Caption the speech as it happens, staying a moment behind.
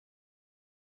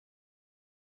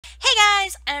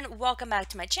guys, and welcome back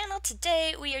to my channel.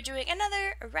 Today we are doing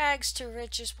another rags to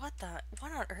riches. What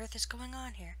on earth is going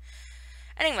on here?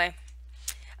 Anyway,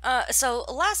 so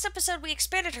last episode we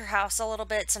expanded her house a little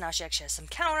bit, so now she actually has some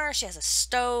counters, she has a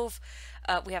stove,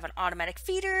 we have an automatic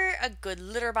feeder, a good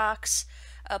litter box,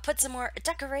 put some more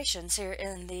decorations here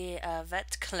in the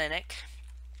vet clinic.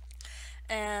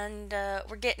 And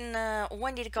we're getting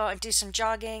Wendy to go out and do some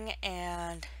jogging,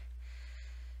 and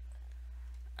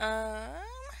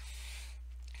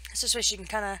so this way she can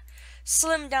kind of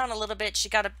slim down a little bit. She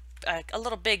got a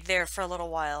little big there for a little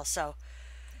while, so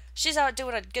she's out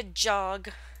doing a good jog,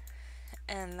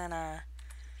 and then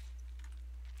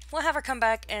we'll have her come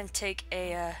back and take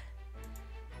a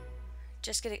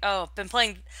just kidding. Oh, I've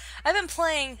been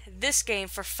playing this game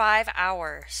for 5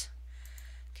 hours.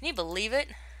 Can you believe it?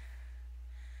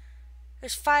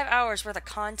 There's 5 hours worth of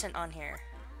content on here.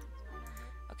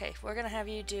 Okay, we're gonna have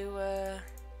you do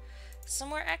some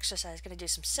more exercise. Gonna do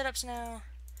some sit-ups now.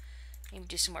 Maybe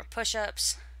do some more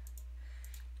push-ups.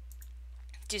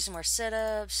 Do some more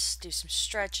sit-ups. Do some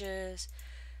stretches.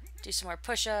 Do some more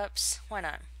push-ups. Why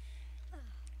not?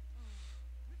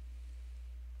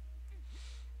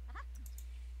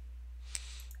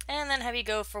 And then have you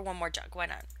go for one more jog. Why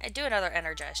not? And do another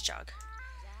energized jog.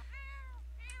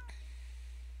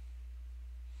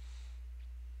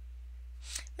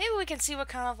 Maybe we can see what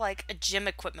kind of like a gym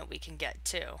equipment we can get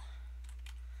too.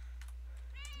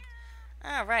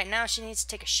 Alright, now she needs to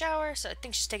take a shower, so I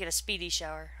think she's taking a speedy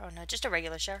shower. Oh no, just a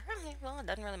regular shower. Okay, well, it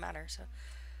doesn't really matter, so.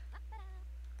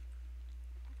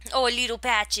 Oh, little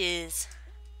Patches.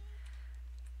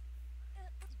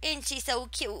 Isn't she so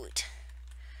cute?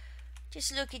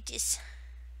 Just look at this.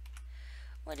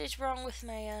 What is wrong with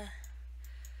my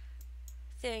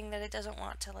thing that it doesn't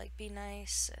want to like be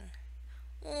nice? And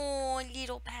oh,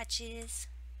 little Patches.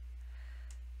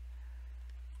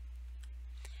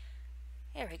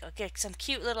 There we go. Get some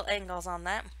cute little angles on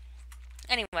that.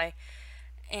 Anyway,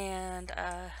 and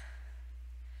yeah,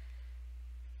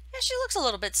 she looks a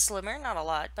little bit slimmer. Not a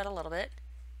lot, but a little bit.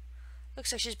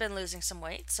 Looks like she's been losing some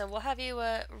weight. So we'll have you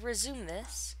resume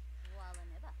this.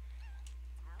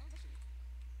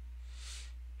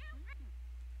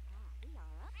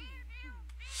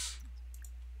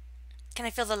 Can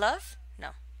I feel the love? No.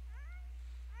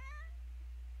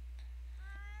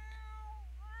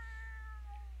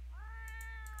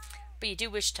 But you do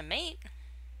wish to mate.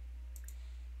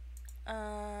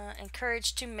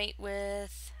 Encouraged to mate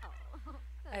with.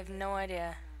 I have no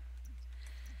idea.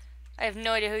 I have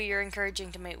no idea who you're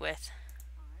encouraging to mate with.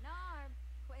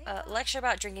 Lecture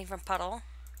about drinking from puddle.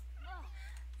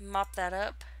 Mop that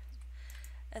up.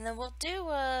 And then we'll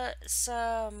do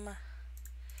some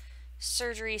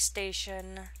surgery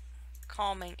station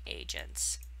calming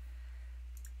agents.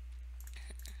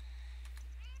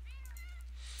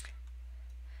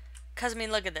 Because, I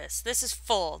mean, look at this. This is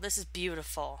full. This is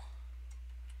beautiful.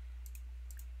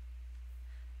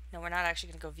 No, we're not actually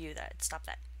going to go view that. Stop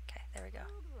that. Okay, there we go.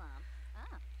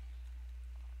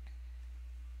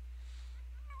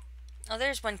 Oh,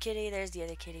 there's one kitty. There's the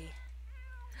other kitty.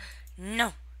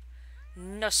 No.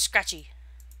 No scratchy.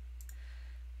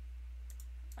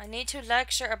 I need to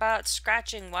lecture about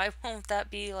scratching. Why won't that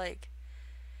be, like,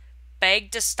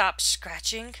 beg to stop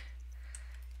scratching?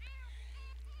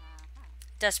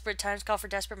 Desperate times call for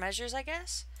desperate measures, I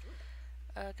guess.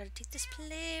 Gotta take this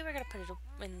plate. We're gonna put it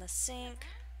in the sink.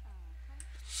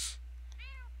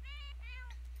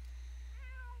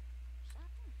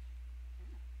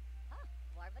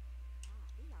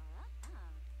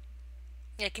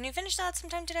 Yeah, can you finish that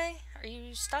sometime today? Are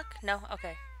you stuck? No?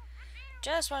 Okay.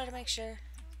 Just wanted to make sure.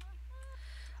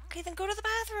 Okay, then go to the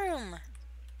bathroom.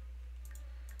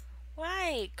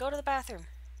 Why? Go to the bathroom.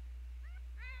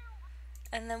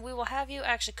 And then we will have you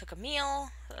actually cook a meal,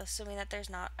 assuming that there's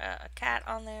not a cat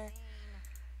on there.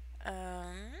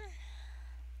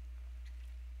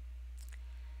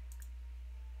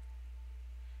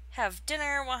 Have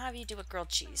dinner. We'll have you do a grilled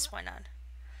cheese. Why not?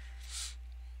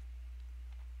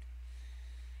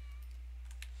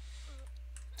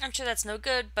 I'm sure that's no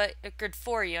good, but good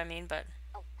for you, I mean, but.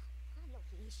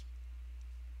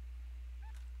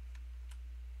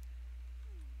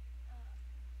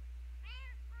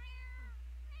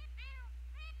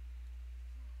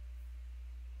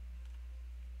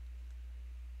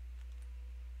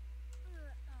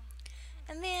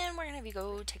 And then we're gonna have you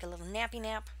go take a little nappy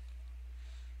nap.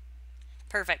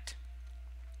 Perfect.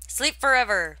 Sleep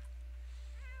forever.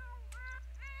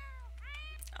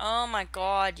 Oh my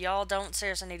god, y'all don't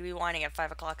seriously need to be whining at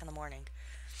 5 o'clock in the morning.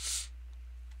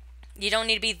 You don't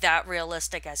need to be that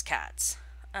realistic as cats.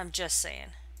 I'm just saying.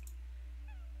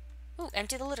 Ooh,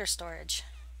 empty the litter storage.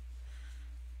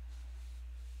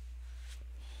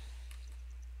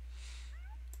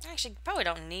 Actually, probably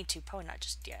don't need to. Probably not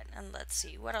just yet. And let's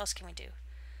see. What else can we do?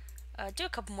 Do a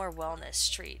couple more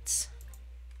wellness treats.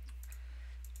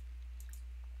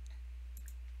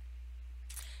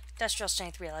 Industrial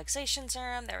strength relaxation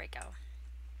serum. There we go.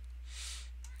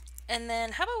 And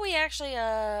then how about we actually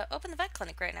open the vet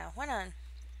clinic right now? Why not?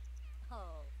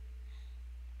 Oh.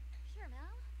 Sure,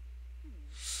 Mel.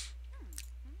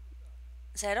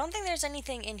 So I don't think there's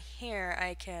anything in here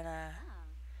I can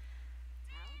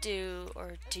do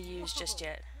or to use just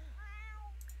yet.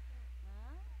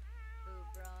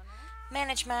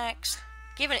 Manage Max.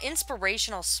 Give an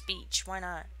inspirational speech. Why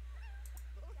not?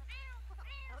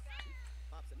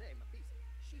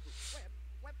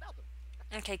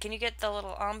 Okay, can you get the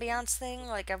little ambiance thing?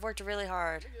 Like, I've worked really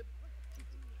hard.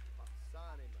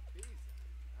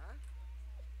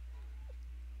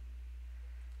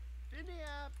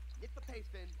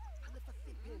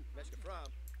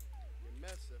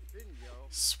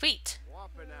 Sweet.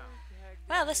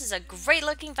 Wow, this is a great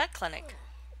looking vet clinic.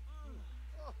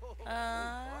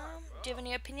 Do you have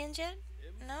any opinions yet?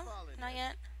 No? Not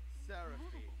yet?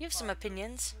 You have some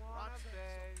opinions.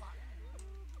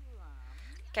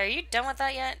 Okay, are you done with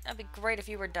that yet? That'd be great if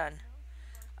you were done.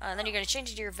 Then you're going to change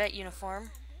into your vet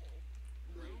uniform.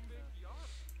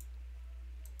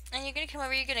 And you're going to come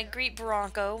over, you're going to greet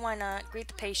Bronco. Why not? Greet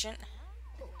the patient.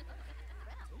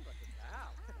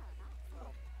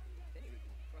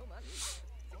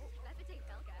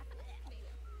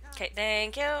 Okay,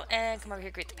 thank you. And come over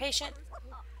here, greet the patient.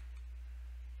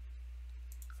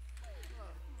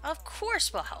 Of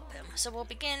course we'll help him. So we'll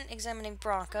begin examining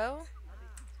Bronco.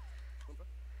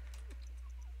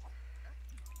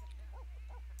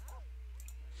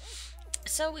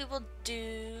 So we will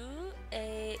do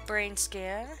a brain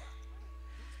scan.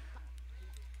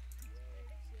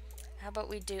 How about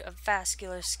we do a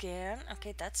vascular scan?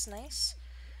 Okay, that's nice.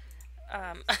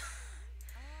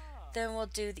 Then we'll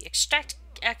do the extract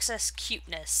excess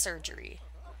cuteness surgery.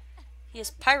 He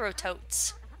has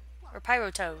pyrototes. Or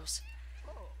pyrotoes.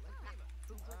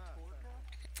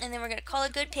 And then we're gonna call a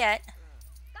good pet.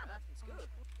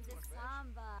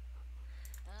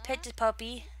 Pet the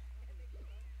puppy.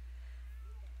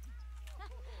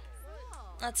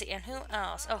 Let's see, and who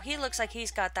else? Oh, he looks like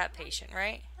he's got that patient,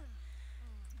 right?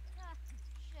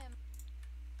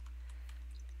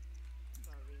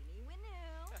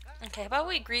 Okay, how about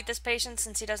we greet this patient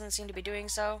since he doesn't seem to be doing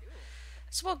so?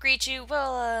 So we'll greet you.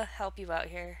 We'll help you out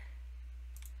here.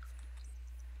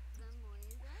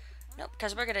 Nope,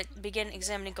 because we're going to begin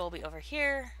examining Golby over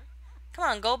here. Come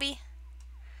on, Golby.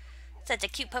 Such a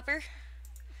cute pupper.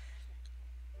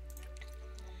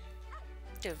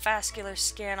 Do a vascular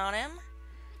scan on him.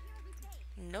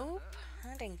 Nope,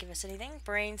 that didn't give us anything.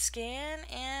 Brain scan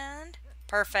and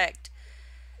perfect.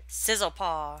 Sizzle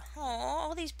paw. Oh,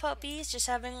 all these puppies just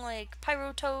having like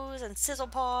pyro toes and sizzle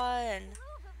paw and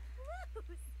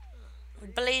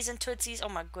blazing tootsies. Oh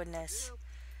my goodness.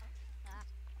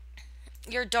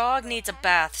 Your dog needs a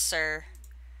bath, sir.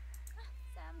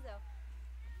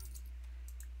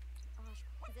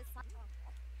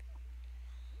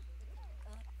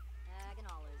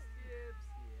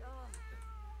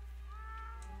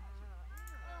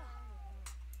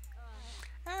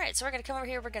 Alright, so we're going to come over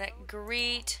here. We're going to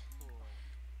greet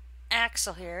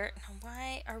Axel here.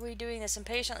 Why are we doing this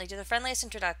impatiently? Do the friendliest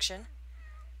introduction.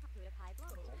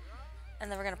 And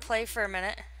then we're going to play for a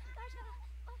minute.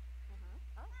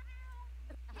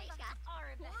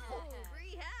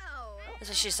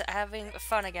 So she's having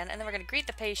fun again. And then we're going to greet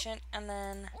the patient. And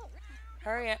then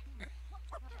hurry up.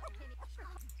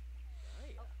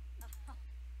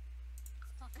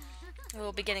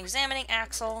 We'll begin examining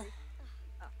Axel.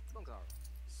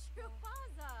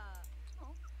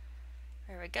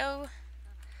 There we go.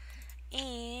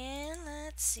 And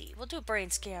let's see. We'll do a brain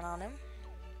scan on him.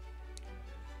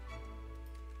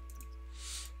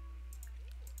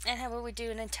 And how about we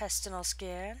do an intestinal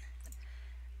scan?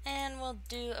 And we'll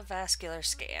do a vascular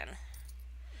scan.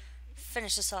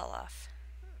 Finish this all off.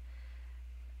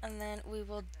 And then we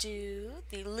will do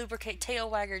the lubricate tail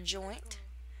wagger joint.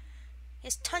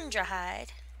 His tundra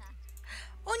hide.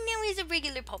 Oh, now he's a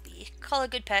regular puppy. Call a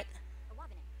good pet.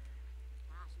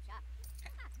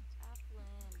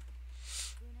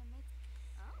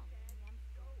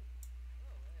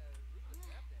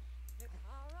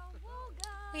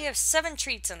 We have 7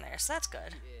 treats in there, so that's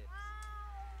good.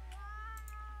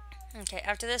 Okay,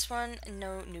 after this one,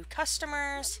 no new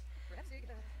customers.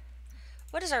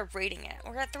 What is our rating at?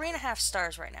 We're at 3.5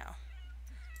 stars right now.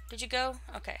 Did you go?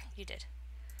 Okay, you did.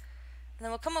 And then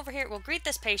we'll come over here, we'll greet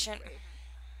this patient.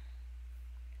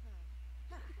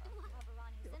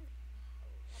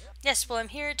 Yes, well, I'm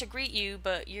here to greet you,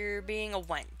 but you're being a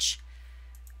wench.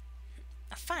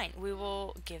 fine. We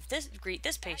will greet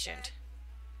this patient.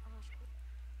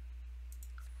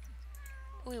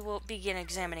 We will begin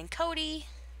examining Cody.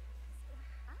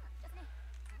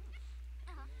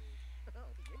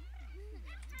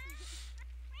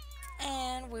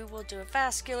 And we will do a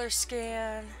vascular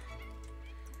scan.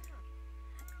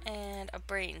 And a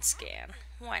brain scan.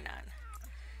 Why not?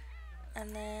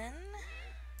 And then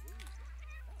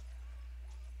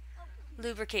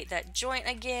lubricate that joint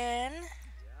again.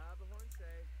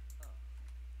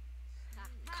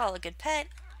 Call a good pet.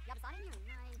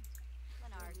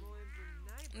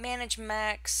 Manage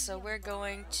Max. So we're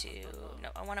going to... No,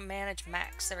 I want to manage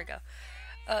Max. There we go.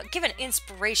 Give an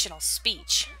inspirational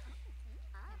speech.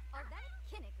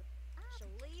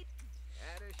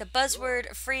 The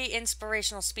buzzword free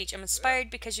inspirational speech. I'm inspired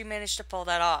because you managed to pull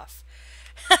that off.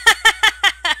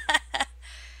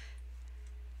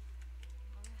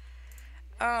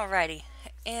 Alrighty.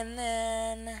 And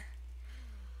then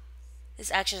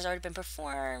this action has already been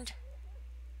performed.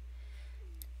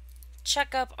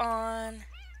 Checkup on.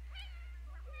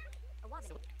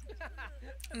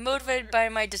 Motivated by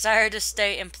my desire to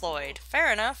stay employed.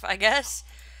 Fair enough, I guess.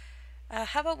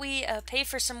 How about we pay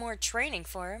for some more training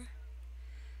for him?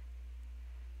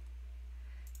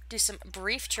 Do some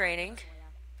brief training.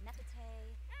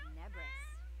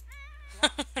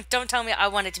 Don't tell me I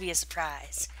want it to be a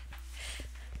surprise.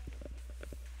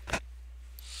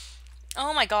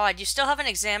 Oh my god, you still haven't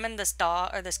examined this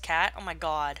dog or this cat? Oh my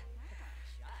god.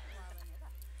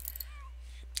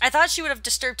 I thought she would have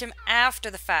disturbed him after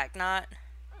the fact, not...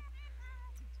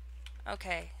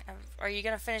 Okay. Are you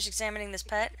gonna finish examining this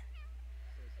pet?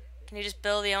 Can you just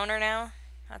bill the owner now?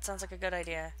 That sounds like a good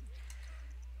idea.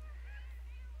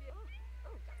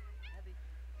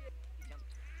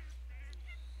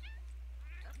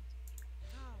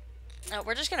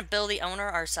 We're just gonna bill the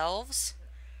owner ourselves.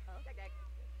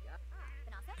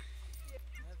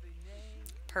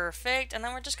 Perfect. And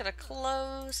then we're just gonna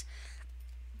close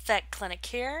vet clinic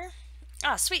here.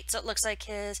 Ah, sweet. So it looks like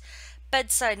his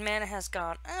bedside manner has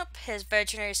gone up, his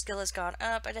veterinary skill has gone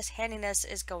up, and his handiness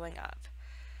is going up.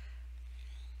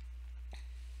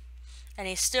 And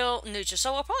he's still neutral.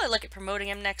 So we'll probably look at promoting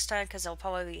him next time because he'll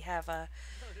probably have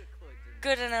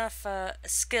good enough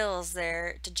skills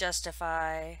there to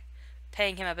justify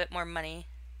paying him a bit more money.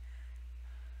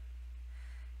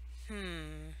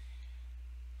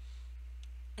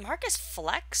 Marcus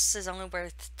Flex is only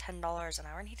worth $10 an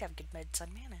hour, and he'd have good bedside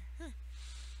manner.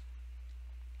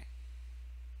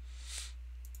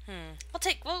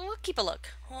 We'll keep a look.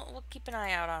 We'll keep an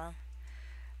eye out on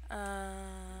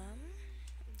him.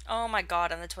 Oh my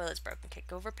god, and the toilet's broken. Okay,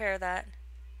 go repair that.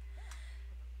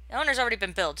 The owner's already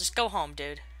been billed. Just go home,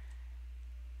 dude.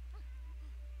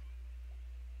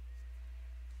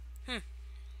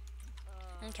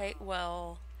 Okay,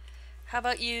 well, how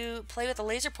about you play with a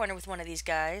laser pointer with one of these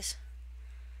guys?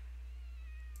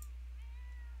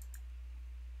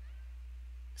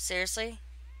 Seriously?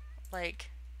 Like,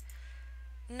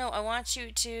 no, I want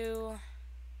you to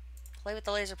play with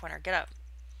the laser pointer. Get up.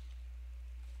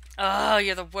 Oh,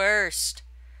 you're the worst.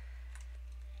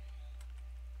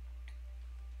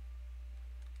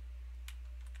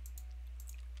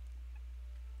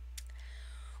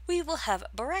 We will have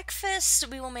breakfast.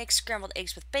 We will make scrambled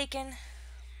eggs with bacon.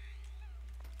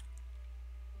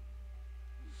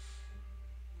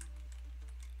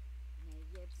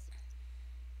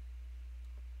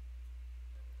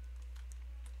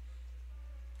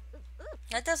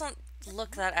 That doesn't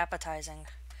look that appetizing.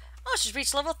 Oh, she's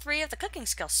reached level 3 of the cooking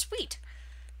skill. Sweet.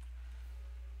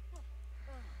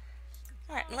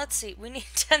 Alright, let's see. We need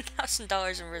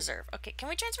 $10,000 in reserve. Okay, can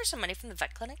we transfer some money from the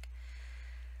vet clinic?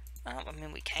 I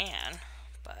mean, we can,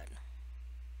 but...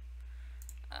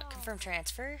 confirm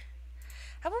transfer.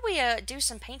 How about we do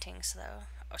some paintings, though?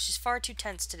 Oh, she's far too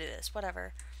tense to do this.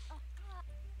 Whatever.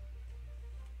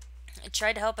 I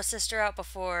tried to help a sister out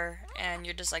before, and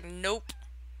you're just like, nope.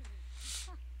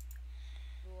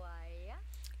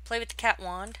 Play with the cat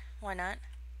wand. Why not?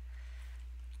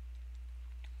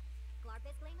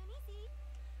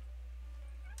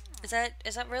 Is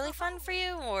that really fun for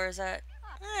you, or is that...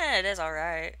 it is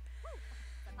alright.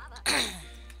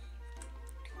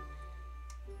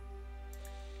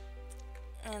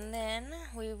 And then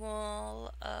we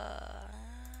will,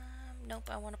 nope,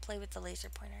 I want to play with the laser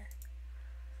pointer.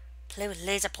 Play with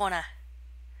laser pointer.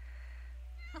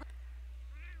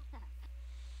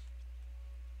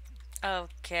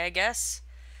 Okay, I guess.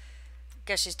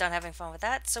 Guess she's done having fun with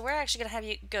that. So we're actually going to have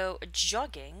you go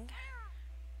jogging.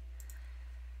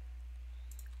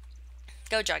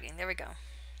 Go jogging. There we go.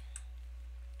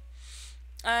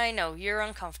 I know, you're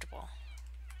uncomfortable.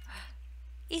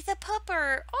 Etha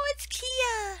Pupper. Oh, it's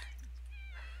Kia.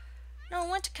 No, I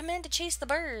want to command to chase the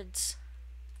birds.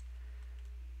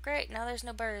 Great, now there's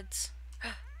no birds.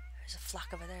 There's a flock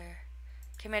over there.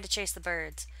 Command to chase the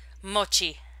birds.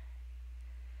 Mochi.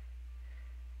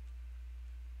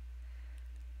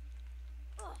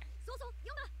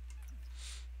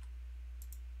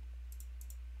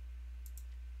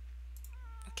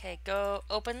 Okay, go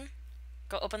open.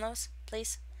 Go open those,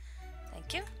 please.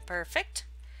 Thank you. Perfect.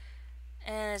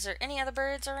 And is there any other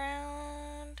birds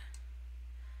around?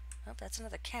 Oh, that's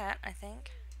another cat, I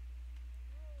think.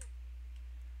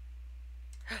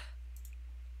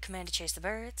 Command to chase the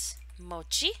birds.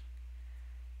 Mochi.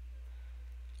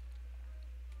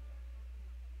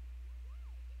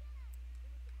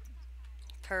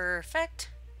 Perfect.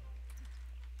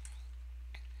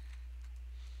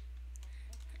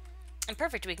 And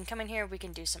perfect, we can come in here, we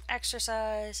can do some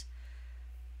exercise.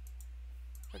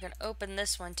 We're gonna open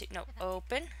this one too. No,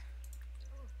 open.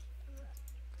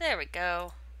 There we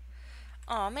go.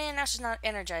 Oh man, now she's not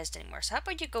energized anymore. So how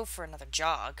about you go for another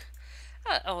jog?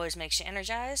 That always makes you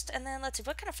energized. And then let's see,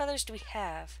 what kind of feathers do we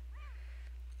have?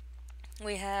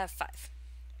 We have 5.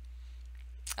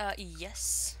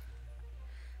 Yes.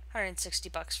 160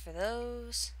 bucks for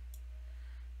those.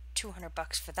 200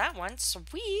 bucks for that one.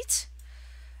 Sweet.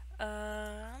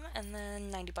 And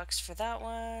then 90 bucks for that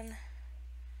one.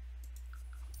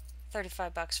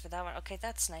 35 bucks for that one. Okay,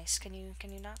 that's nice. Can you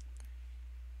not?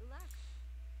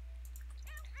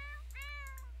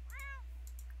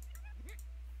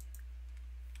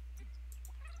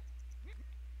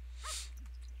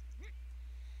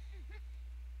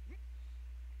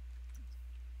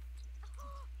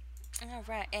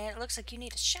 Alright, and it looks like you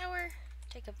need a shower.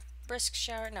 Take a brisk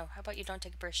shower. No, how about you don't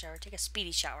take a brisk shower? Take a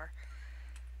speedy shower.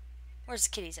 Where's the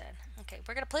kitties at? Okay,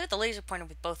 we're gonna play with the laser pointer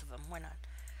with both of them. Why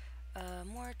not?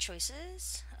 More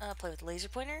choices. Play with the laser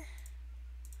pointer.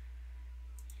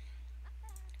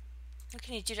 What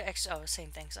can you do to oh, same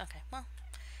things. Okay, well,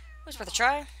 it was worth a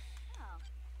try.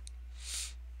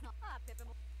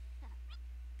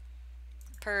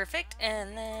 Perfect,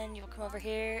 and then you'll come over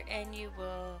here and you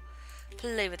will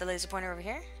play with the laser pointer over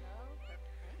here.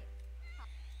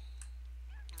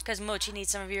 Because Mochi needs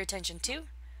some of your attention too.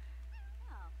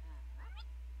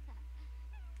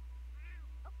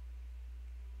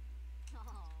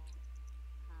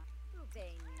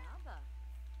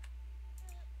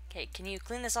 Okay, can you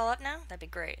clean this all up now? That'd be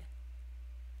great.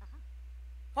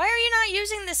 Why are you not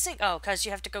using this sink? Oh, because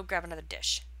you have to go grab another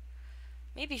dish.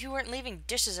 Maybe if you weren't leaving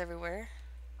dishes everywhere.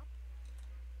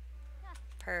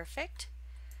 Perfect.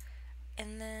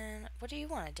 And then, what do you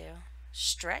want to do?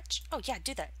 Stretch? Oh, yeah,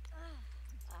 do that.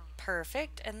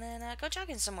 Perfect. And then go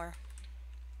jogging somewhere.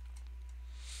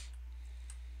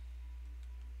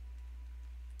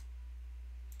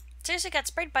 Seriously, got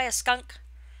sprayed by a skunk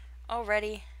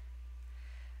already.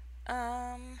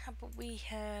 How about we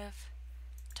have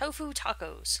tofu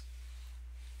tacos?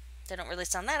 They don't really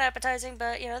sound that appetizing,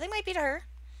 but, you know, they might be to her.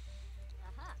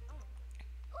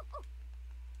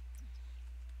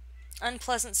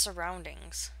 Unpleasant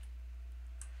surroundings.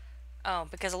 Oh,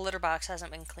 because a litter box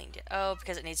hasn't been cleaned yet. Oh,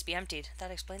 because it needs to be emptied.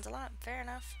 That explains a lot. Fair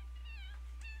enough.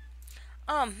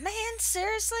 Oh, man,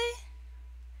 seriously?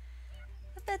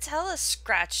 The bed's hella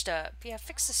scratched up. Yeah,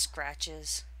 fix the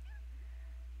scratches.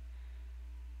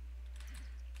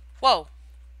 Whoa.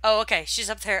 Oh, okay.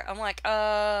 She's up there. I'm like,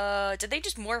 did they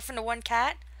just morph into one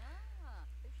cat?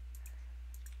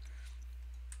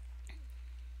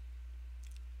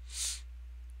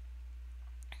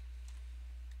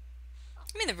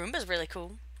 I mean, the Roomba's really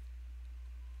cool.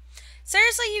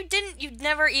 Seriously, you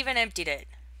never even emptied it.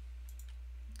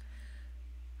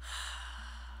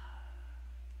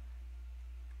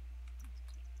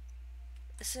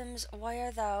 Sims, why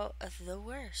are thou the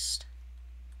worst?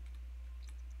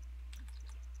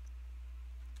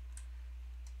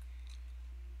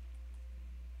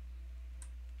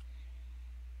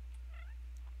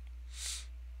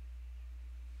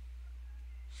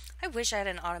 I wish I had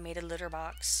an automated litter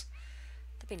box.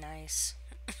 That'd be nice.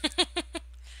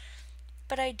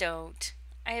 But I don't.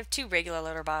 I have 2 regular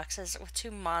litter boxes with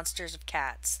 2 monsters of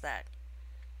cats that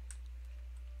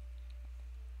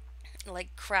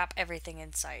like crap everything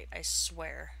in sight, I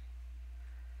swear.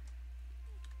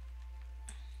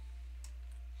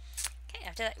 Okay,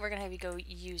 after that we're gonna have you go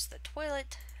use the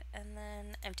toilet and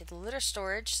then empty the litter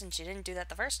storage since you didn't do that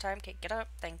the first time. Okay, get up,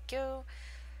 thank you.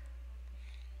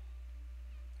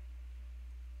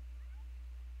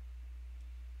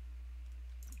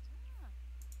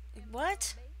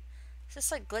 What? Is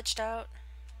this like glitched out?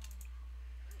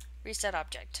 Reset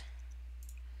object.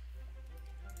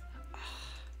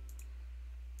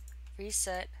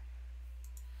 Reset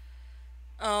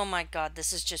Oh my god,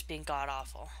 this is just being god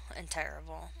awful and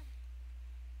terrible.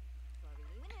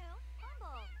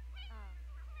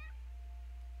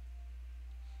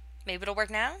 Maybe it'll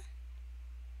work now?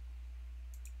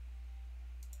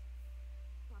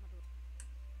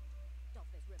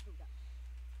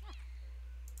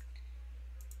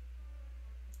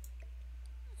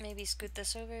 Maybe scoot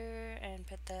this over and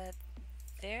put that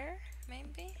there,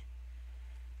 maybe?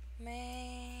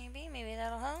 Maybe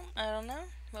that'll help. I don't know.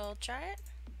 We'll try it.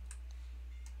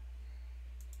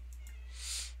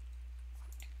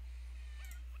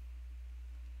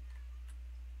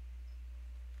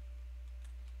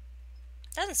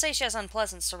 Doesn't say she has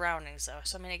unpleasant surroundings though,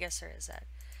 so I mean I guess there is that.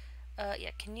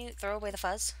 Yeah, can you throw away the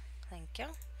fuzz? Thank you.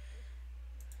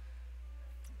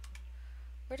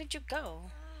 Where did you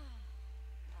go?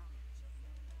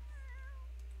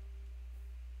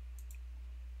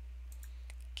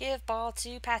 Give ball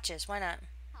to Patches, why not?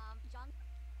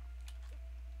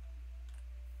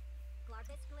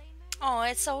 Oh,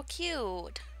 it's so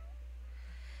cute.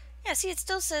 Yeah, see, it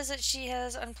still says that she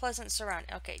has unpleasant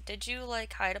surroundings. Okay, did you,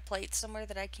 like, hide a plate somewhere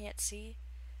that I can't see?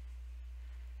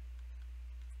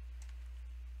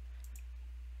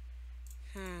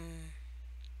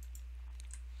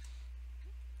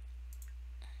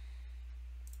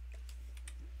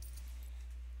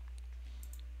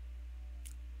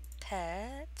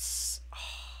 Pets.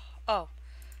 Oh,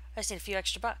 I just need a few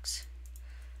extra bucks.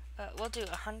 We'll do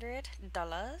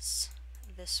 $100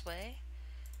 this way.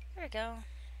 There we go.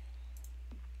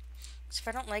 So if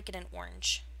I don't like it in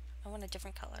orange, I want a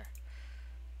different color.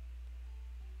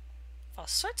 All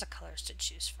sorts of colors to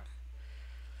choose from.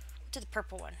 We'll do the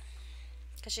purple one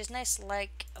because she's nice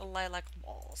like lilac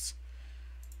walls.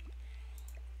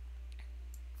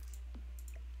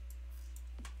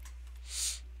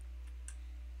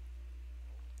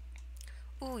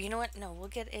 Ooh, you know what? No, we'll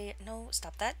get a... No,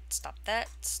 stop that. Stop that.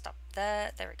 Stop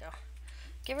that. There we go.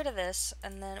 Get rid of this,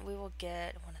 and then we will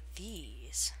get one of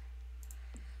these.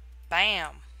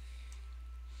 Bam!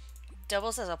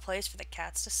 Doubles as a place for the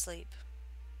cats to sleep.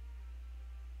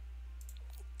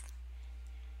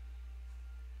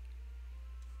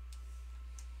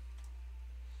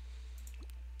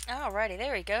 Alrighty,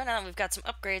 there we go. Now we've got some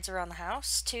upgrades around the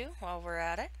house, too, while we're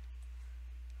at it.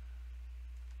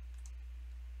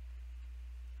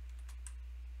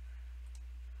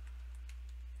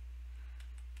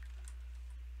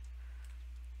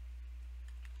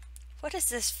 What is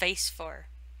this face for?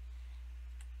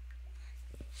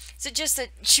 Is it just that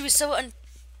she was so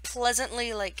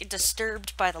unpleasantly, like,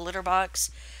 disturbed by the litter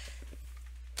box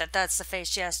that that's the face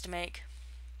she has to make?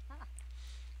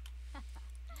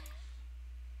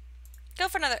 Go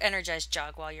for another energized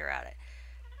jog while you're at it.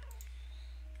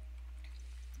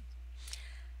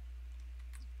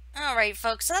 Alright,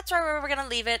 folks, so that's where we're going to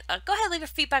leave it. Go ahead and leave your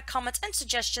feedback, comments, and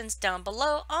suggestions down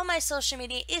below. All my social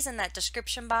media is in that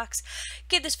description box.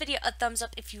 Give this video a thumbs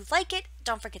up if you like it.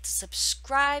 Don't forget to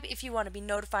subscribe if you want to be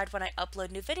notified when I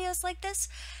upload new videos like this.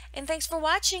 And thanks for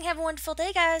watching. Have a wonderful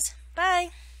day, guys.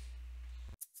 Bye.